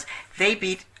because they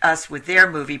beat us with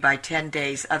their movie by 10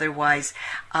 days. Otherwise,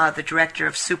 the director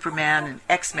of Superman and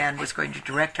X-Men was going to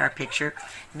direct our picture.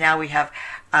 Now we have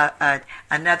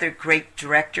another great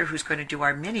director who's going to do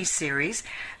our miniseries,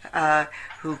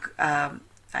 who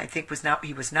I think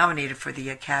he was nominated for the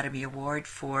Academy Award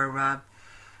for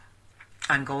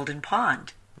on Golden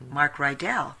Pond, Mark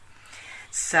Rydell.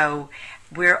 So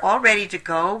we're all ready to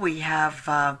go. We have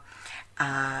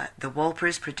the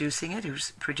Wolpers producing it,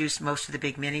 who's produced most of the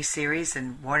big miniseries,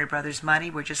 and Warner Brothers money.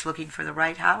 We're just looking for the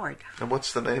right Howard. And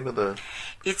what's the name of the...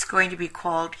 It's going to be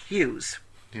called Hughes.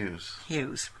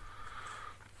 Hughes.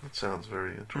 That sounds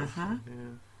very interesting. Mm-hmm.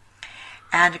 Yeah.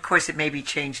 And, of course, it may be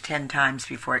changed 10 times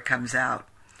before it comes out.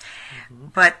 Mm-hmm.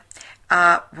 But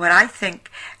what I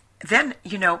think then,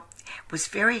 was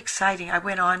very exciting. I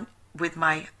went on with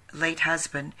my late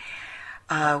husband.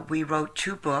 We wrote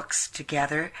 2 books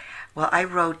together. Well, I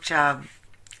wrote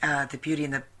The Beauty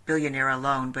and the Billionaire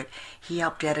alone, but he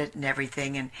helped edit and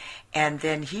everything. And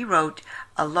then he wrote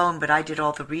alone, but I did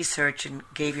all the research and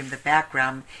gave him the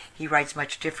background. He writes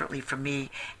much differently from me,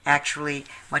 actually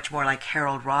much more like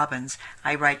Harold Robbins.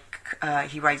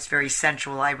 He writes very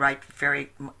sensual. I write very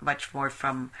much more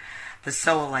from the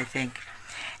soul, I think.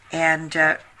 And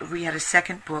we had a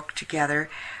second book together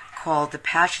called The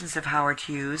Passions of Howard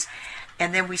Hughes.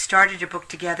 And then we started a book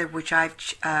together, which I've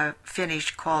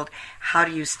finished, called How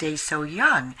Do You Stay So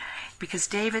Young? Because,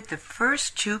 David, the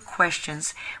first 2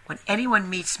 questions, when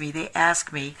anyone meets me, they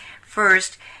ask me,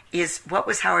 first is, what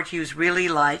was Howard Hughes really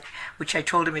like? Which I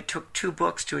told him it took 2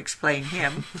 books to explain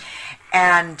him.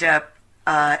 And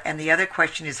the other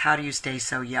question is, how do you stay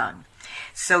so young?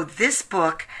 So this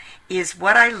book is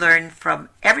what I learned from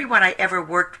everyone I ever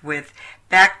worked with,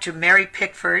 back to Mary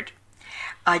Pickford.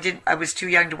 I was too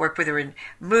young to work with her in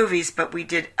movies, but we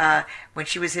did, when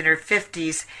she was in her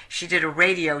 50s, she did a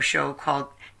radio show called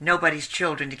Nobody's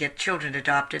Children to get children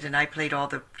adopted, and I played all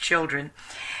the children.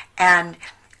 And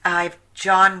I've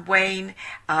John Wayne,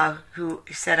 who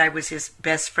said I was his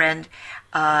best friend,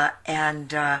 and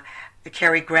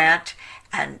Cary Grant,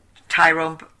 and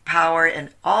Tyrone Power,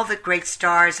 and all the great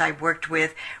stars I worked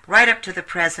with, right up to the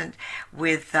present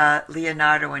with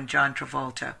Leonardo and John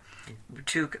Travolta.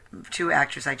 Two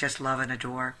actors I just love and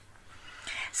adore.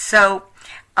 So,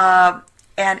 and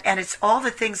it's all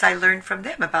the things I learned from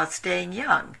them about staying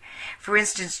young. For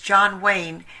instance, John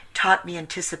Wayne taught me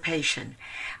anticipation.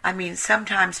 I mean,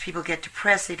 sometimes people get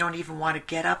depressed, they don't even want to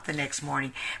get up the next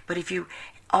morning. But if you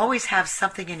always have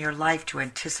something in your life to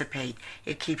anticipate,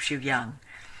 it keeps you young.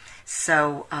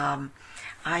 So I'm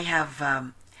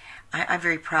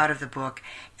very proud of the book,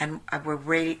 and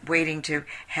we're waiting to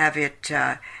have it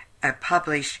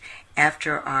published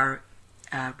after our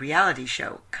reality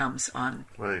show comes on.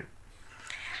 Right.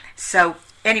 So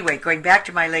anyway, going back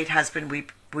to my late husband,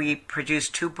 we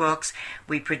produced 2 books.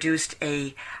 We produced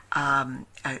a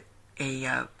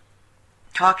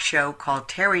talk show called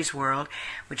Terry's World,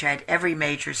 which I had every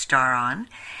major star on.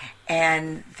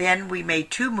 And then we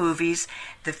made 2 movies,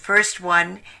 the first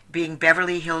one being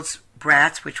Beverly Hills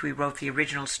Brats, which we wrote the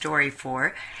original story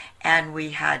for, and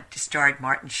we had starred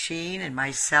Martin Sheen and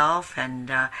myself, and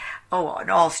an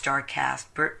all-star cast.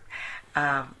 It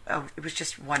was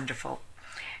just wonderful.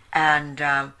 And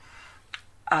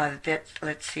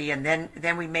let's see, and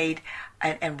then we made,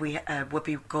 and we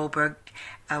Whoopi Goldberg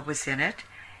was in it.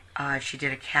 She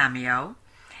did a cameo,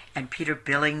 and Peter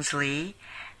Billingsley,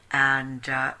 and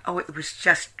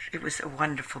it was a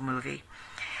wonderful movie.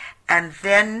 And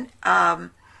then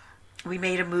we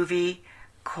made a movie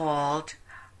called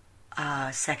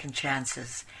Second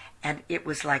Chances, and it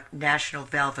was like National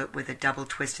Velvet with a double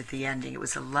twist at the ending. It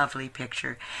was a lovely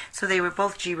picture. So they were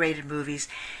both G-rated movies.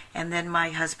 And then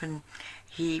my husband,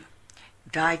 he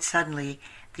died suddenly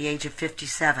at the age of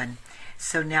 57.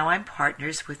 So now I'm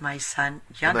partners with my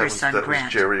younger son, Grant. That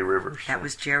was Jerry Rivers. That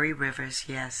was Jerry Rivers,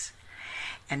 yes.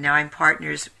 And now I'm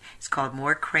partners, it's called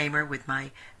More Kramer, with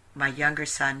my younger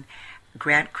son,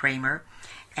 Grant Kramer.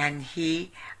 And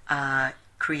he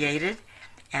created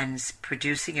and is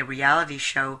producing a reality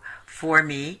show for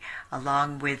me,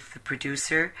 along with the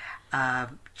producer,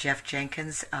 Jeff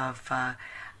Jenkins of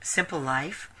Simple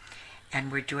Life.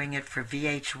 And we're doing it for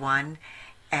VH1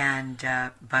 and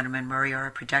Bunham & Murray are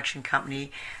a production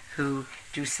company who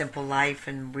do Simple Life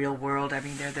and Real World. I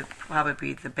mean, they're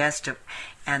probably the best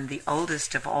and the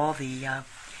oldest of all the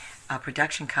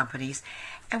production companies,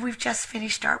 and we've just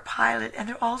finished our pilot, and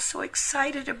they're all so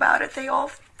excited about it. I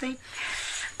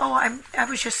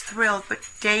was just thrilled. But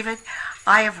David,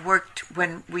 I have worked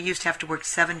when we used to have to work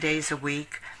 7 days a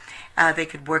week. They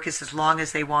could work as long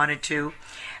as they wanted to,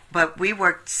 but we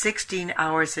worked 16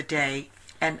 hours a day,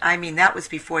 and I mean that was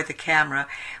before the camera.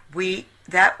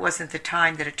 That wasn't the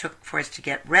time that it took for us to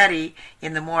get ready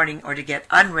in the morning or to get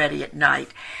unready at night.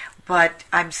 But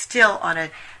I'm still on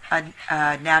a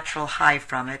natural high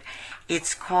from it.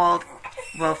 It's called,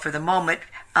 well, for the moment,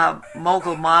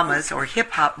 Mogul Mamas or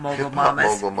Hip Hop Mogul Mamas.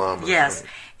 Mogul Mamas. Yes. Right.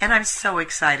 And I'm so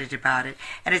excited about it.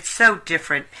 And it's so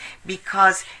different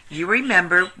because you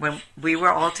remember when we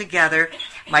were all together,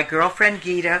 my girlfriend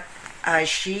Gita,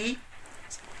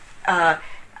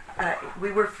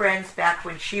 we were friends back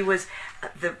when she was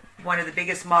one of the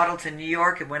biggest models in New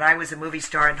York and when I was a movie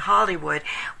star in Hollywood.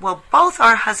 Well, both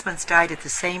our husbands died at the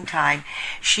same time.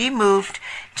 She moved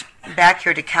back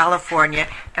here to California,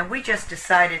 and we just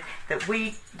decided that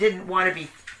we didn't want to be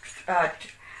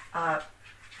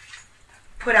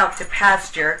put out to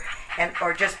pasture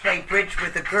or just play bridge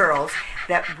with the girls,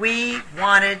 that we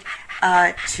wanted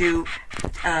to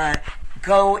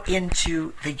go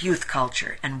into the youth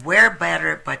culture, and where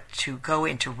better but to go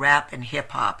into rap and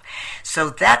hip hop. So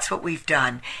that's what we've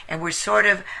done, and we're sort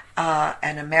of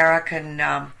an American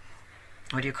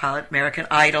American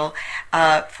Idol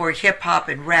for hip hop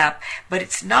and rap, but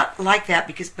it's not like that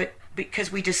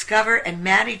because we discover and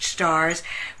manage stars.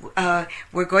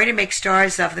 We're going to make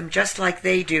stars of them just like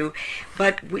they do,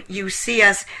 but you see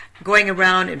us going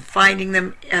around and finding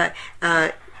them,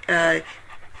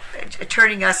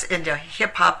 turning us into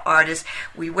hip-hop artists.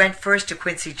 We went first to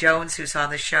Quincy Jones, who's on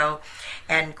the show,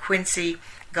 and Quincy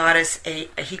got us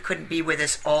he couldn't be with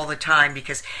us all the time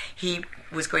because he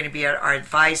was going to be our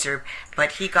advisor,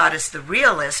 but he got us the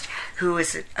Realist, who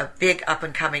is a big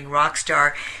up-and-coming rock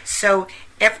star. So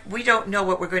we don't know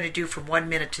what we're going to do from 1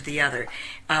 minute to the other.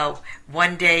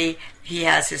 One day he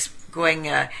has us going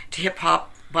to hip-hop,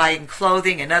 buying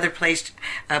clothing, another place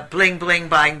bling bling,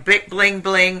 buying bling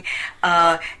bling,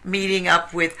 meeting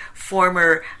up with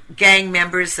former gang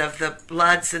members of the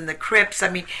Bloods and the Crips. I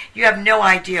mean, you have no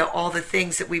idea all the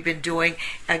things that we've been doing,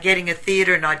 getting a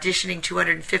theater and auditioning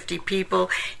 250 people,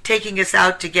 taking us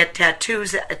out to get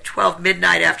tattoos at 12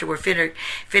 midnight after we're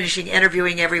finishing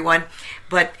interviewing everyone.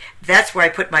 But that's where I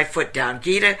put my foot down.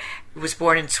 Gita was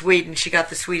born in Sweden. She got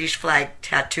the Swedish flag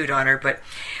tattooed on her. But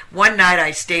one night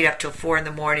I stayed up till 4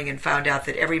 a.m. and found out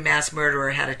that every mass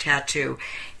murderer had a tattoo.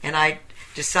 And I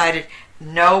decided,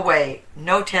 no way,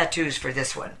 no tattoos for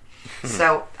this one.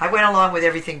 So I went along with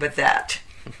everything but that.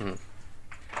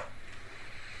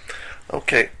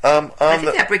 Okay. I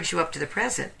think that brings you up to the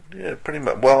present. Yeah, pretty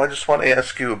much. Well, I just want to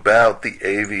ask you about The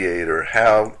Aviator.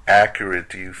 How accurate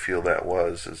do you feel that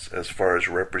was as far as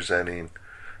representing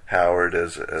Howard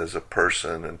as a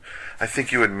person? And I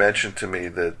think you had mentioned to me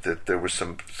that there were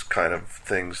some kind of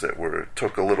things that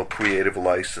took a little creative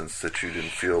license that you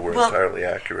didn't feel were entirely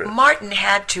accurate. Martin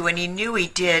had to, and he knew he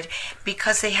did,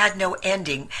 because they had no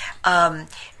ending.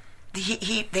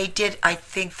 They did, I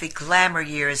think, the glamour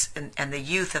years and the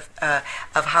youth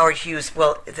of Howard Hughes.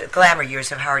 Well, the glamour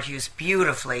years of Howard Hughes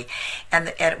beautifully,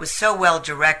 and it was so well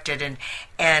directed,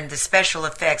 and the special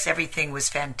effects, everything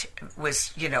was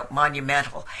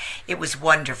monumental. It was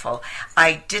wonderful.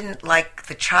 I didn't like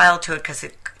the childhood because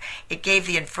it gave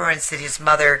the inference that his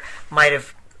mother might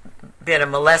have been a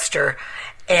molester,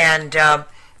 and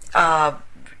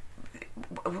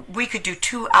we could do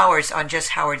 2 hours on just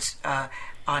Howard's.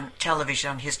 On television,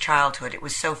 on his childhood. It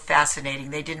was so fascinating.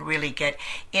 They didn't really get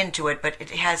into it, but it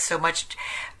has so much,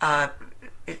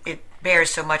 it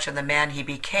bears so much on the man he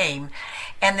became.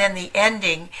 And then the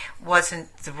ending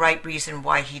wasn't the right reason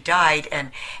why he died,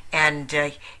 and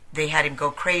they had him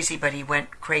go crazy, but he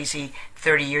went crazy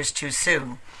 30 years too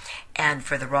soon, and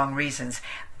for the wrong reasons.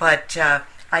 But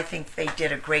I think they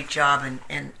did a great job,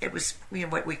 and it was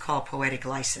what we call poetic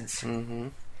license. Mm-hmm.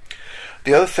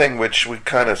 The other thing which we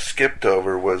kind of skipped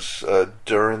over was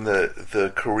during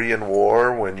the Korean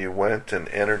War, when you went and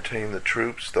entertained the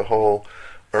troops, the whole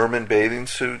ermine bathing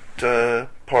suit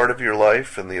part of your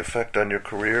life and the effect on your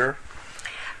career.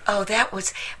 Oh, that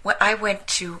was when I went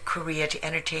to Korea to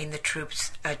entertain the troops,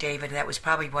 David, and that was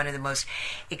probably one of the most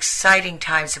exciting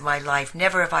times of my life.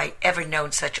 Never have I ever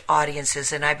known such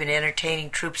audiences, and I've been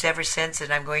entertaining troops ever since,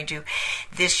 and I'm going to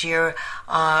this year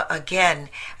again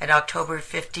on October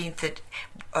 15th at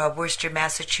Worcester,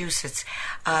 Massachusetts.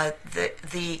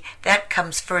 That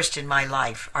comes first in my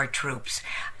life, our troops.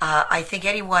 I think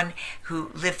anyone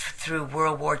who lived through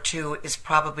World War II is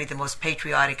probably the most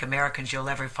patriotic Americans you'll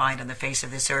ever find on the face of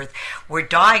this earth. We're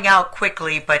dying out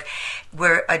quickly, but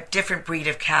we're a different breed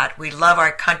of cat. We love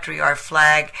our country, our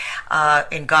flag,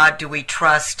 in God do we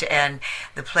trust, and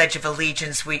the Pledge of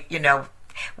Allegiance. We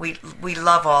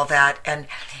love all that, and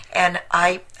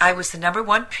I was the number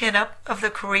one pinup of the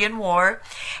Korean War,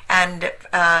 and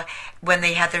when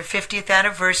they had their 50th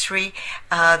anniversary,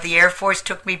 the Air Force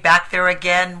took me back there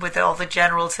again with all the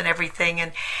generals and everything,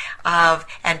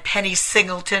 and Penny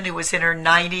Singleton, who was in her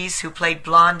 90s, who played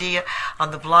Blondie on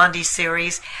the Blondie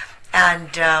series, and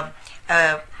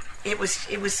it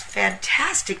was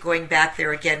fantastic going back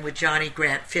there again with Johnny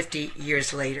Grant 50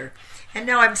 years later. And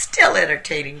now I'm still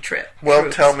entertaining troops. Well,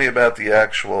 tell me about the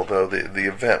actual, though, the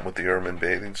event with the ermine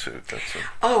bathing suit.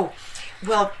 Oh,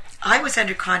 well, I was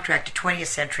under contract to 20th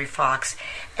Century Fox,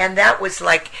 and that was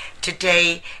like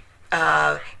today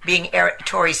being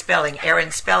Tori Spelling,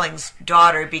 Aaron Spelling's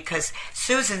daughter, because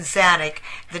Susan Zanuck,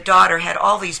 the daughter, had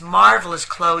all these marvelous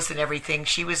clothes and everything.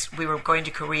 We were going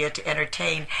to Korea to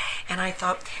entertain, and I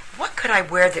thought, what could I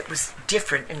wear that was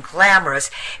different and glamorous?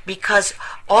 Because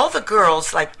all the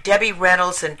girls, like Debbie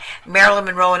Reynolds and Marilyn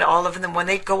Monroe and all of them, when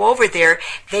they'd go over there,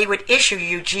 they would issue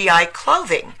you GI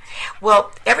clothing.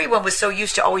 Well, everyone was so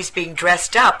used to always being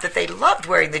dressed up that they loved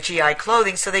wearing the GI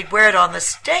clothing, so they'd wear it on the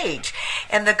stage.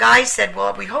 And the guy said,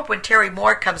 well, we hope when Terry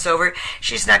Moore comes over,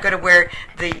 she's not going to wear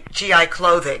the GI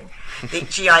clothing, the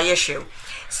GI issue.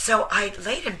 So I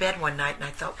laid in bed one night and I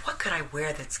thought, what could I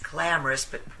wear that's glamorous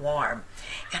but warm?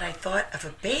 And I thought of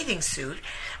a bathing suit,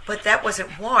 but that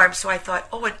wasn't warm, so I thought,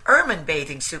 an ermine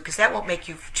bathing suit, because that won't make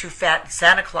you too fat.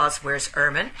 Santa Claus wears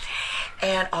ermine.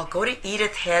 And I'll go to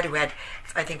Edith Head, who had,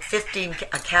 I think, 15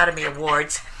 Academy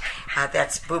Awards.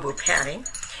 That's Boo Boo Panning.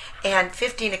 And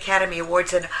 15 Academy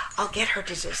Awards, and I'll get her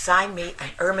to design me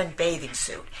an ermine bathing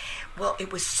suit. Well,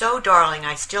 it was so darling.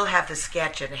 I still have the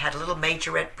sketch, and it had little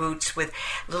majorette boots with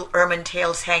little ermine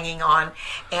tails hanging on,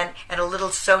 and a little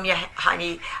Sonia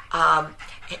Henny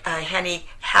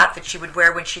hat that she would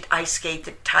wear when she'd ice skate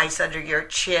that ties under your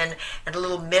chin, and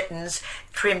little mittens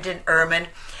trimmed in ermine.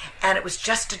 And it was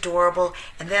just adorable.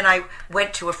 And then I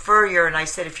went to a furrier and I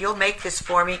said, if you'll make this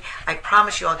for me, I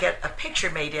promise you I'll get a picture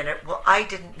made in it. Well, I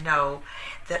didn't know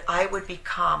that I would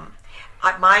become,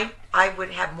 I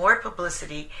would have more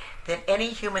publicity than any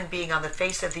human being on the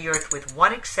face of the earth, with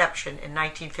one exception in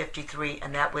 1953,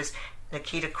 and that was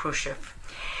Nikita Khrushchev.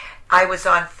 I was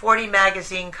on 40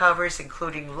 magazine covers,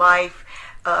 including Life,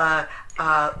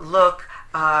 Look,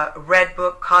 Red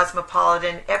Book,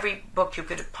 Cosmopolitan, every book you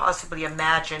could possibly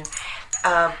imagine,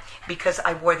 because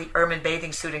I wore the ermine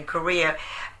bathing suit in Korea.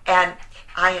 And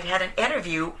I had an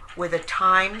interview with a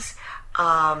Times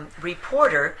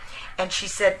reporter, and she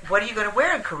said, what are you going to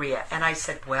wear in Korea? And I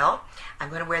said, well, I'm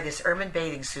going to wear this ermine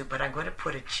bathing suit, but I'm going to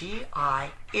put a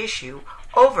GI issue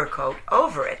overcoat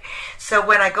over it. So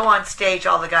when I go on stage,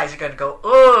 all the guys are going to go,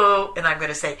 oh, and I'm going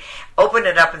to say, open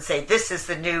it up and say, this is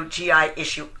the new GI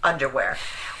issue underwear.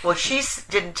 Well, she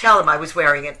didn't tell him I was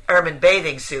wearing an ermine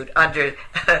bathing suit under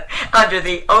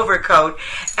the overcoat,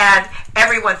 and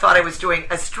everyone thought I was doing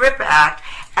a strip act.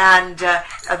 And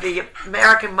the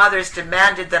American mothers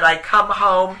demanded that I come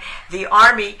home. The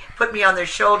Army put me on their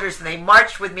shoulders, and they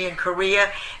marched with me in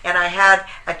Korea. And I had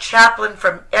a chaplain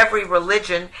from every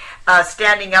religion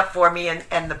standing up for me,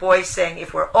 and the boys saying,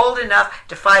 if we're old enough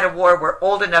to fight a war, we're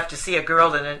old enough to see a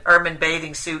girl in an ermine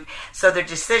bathing suit. So their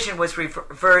decision was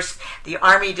reversed. The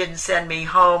Army didn't send me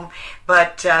home,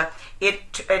 but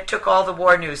it took all the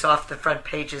war news off the front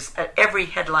pages. Every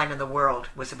headline in the world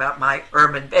was about my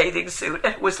ermine bathing suit.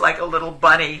 It was like a little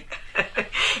bunny.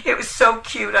 It was so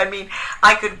cute. I mean,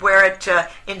 I could wear it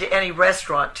into any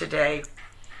restaurant today.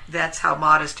 That's how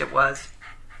modest it was.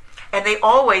 And they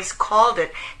always called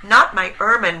it not my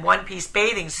ermine one-piece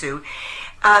bathing suit.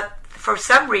 For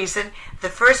some reason, the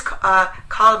first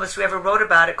columnist who ever wrote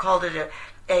about it called it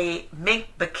a mink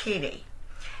bikini.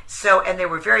 So, and there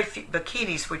were very few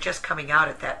bikinis were just coming out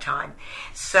at that time.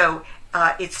 So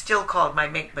it's still called my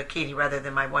mink bikini rather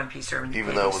than my one-piece ermine.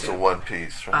 Even though it was a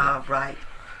one-piece, right? Right.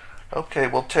 Okay,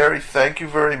 well, Terry, thank you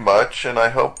very much, and I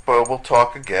hope we'll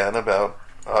talk again about,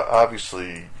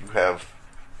 obviously, you have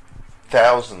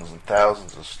thousands and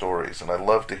thousands of stories, and I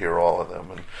love to hear all of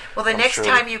them. And well, the next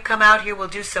time you come out here, we'll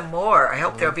do some more. I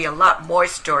hope there'll be a lot more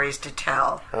stories to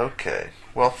tell. Okay.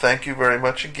 Well, thank you very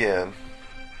much again.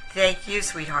 Thank you,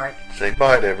 sweetheart. Say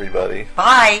bye to everybody.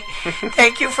 Bye.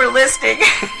 Thank you for listening.